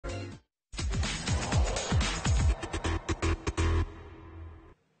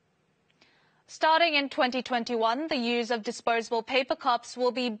Starting in 2021, the use of disposable paper cups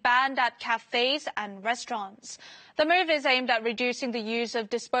will be banned at cafes and restaurants. The move is aimed at reducing the use of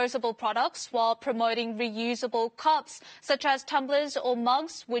disposable products while promoting reusable cups, such as tumblers or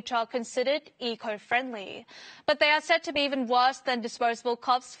mugs, which are considered eco-friendly. But they are said to be even worse than disposable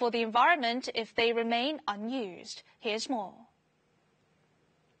cups for the environment if they remain unused. Here's more.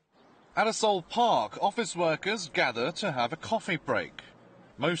 At a Seoul park, office workers gather to have a coffee break.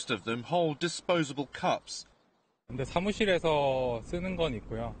 Most of them hold disposable cups. 근데 사무실에서 쓰는 건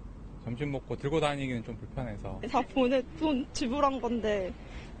있고요. 점심 먹고 들고 다니기는 좀 불편해서. 다 보내 돈 지불한 건데,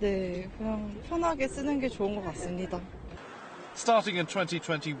 네, 그냥 편하게 쓰는 게 좋은 것 같습니다. Starting in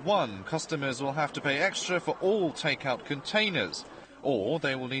 2021, customers will have to pay extra for all takeout containers, or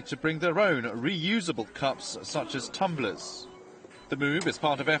they will need to bring their own reusable cups such as tumblers. The move is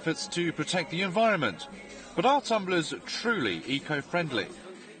part of efforts to protect the environment. But are tumblers truly eco-friendly?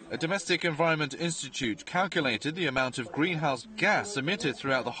 A Domestic Environment Institute calculated the amount of greenhouse gas emitted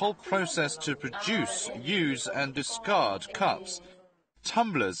throughout the whole process to produce, use and discard cups.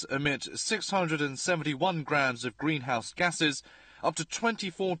 Tumblers emit 671 grams of greenhouse gases, up to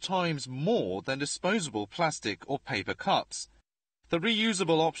 24 times more than disposable plastic or paper cups. The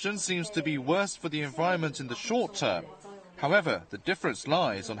reusable option seems to be worse for the environment in the short term. However, the difference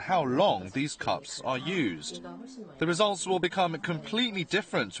lies on how long these cups are used. The results will become completely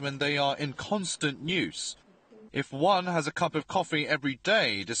different when they are in constant use. If one has a cup of coffee every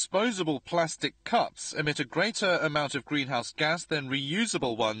day, disposable plastic cups emit a greater amount of greenhouse gas than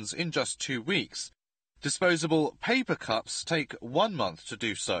reusable ones in just 2 weeks. Disposable paper cups take 1 month to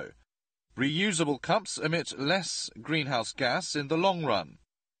do so. Reusable cups emit less greenhouse gas in the long run.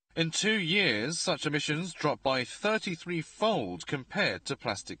 In 2 years, such emissions drop by 33-fold compared to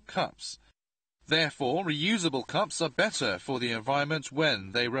plastic cups. Therefore, reusable cups are better for the environment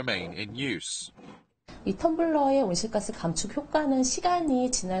when they remain in use. 이 텀블러의 온실가스 감축 효과는 시간이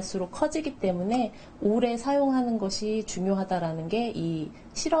지날수록 커지기 때문에 오래 사용하는 것이 중요하다라는 게 이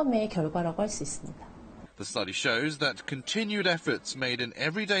실험의 결과라고 할 수 있습니다. The study shows that continued efforts made in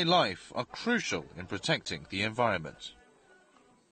everyday life are crucial in protecting the environment.